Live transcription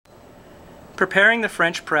Preparing the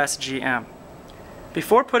French press GM.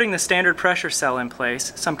 Before putting the standard pressure cell in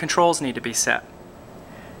place, some controls need to be set.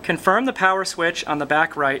 Confirm the power switch on the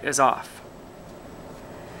back right is off.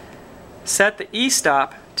 Set the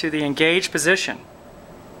E-stop to the engaged position.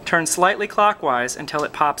 Turn slightly clockwise until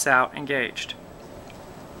it pops out engaged.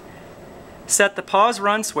 Set the pause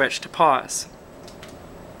run switch to pause.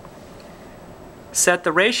 Set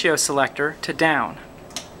the ratio selector to down.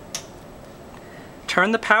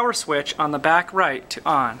 Turn the power switch on the back right to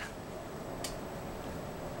on.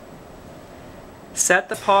 Set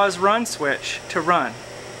the pause run switch to run.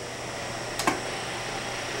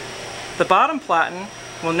 The bottom platen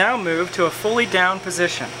will now move to a fully down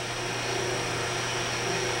position.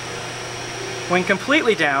 When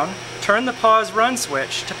completely down, turn the pause run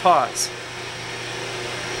switch to pause.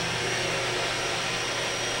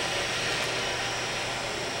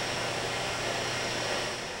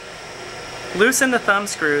 Loosen the thumb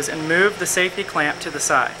screws and move the safety clamp to the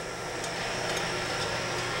side.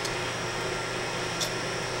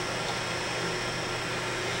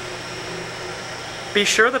 Be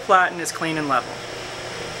sure the platen is clean and level.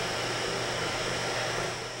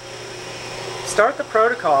 Start the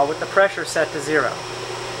protocol with the pressure set to 0.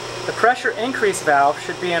 The pressure increase valve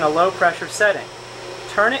should be in a low pressure setting.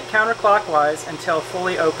 Turn it counterclockwise until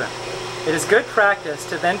fully open. It is good practice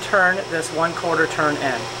to then turn this 1/4 turn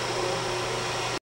in.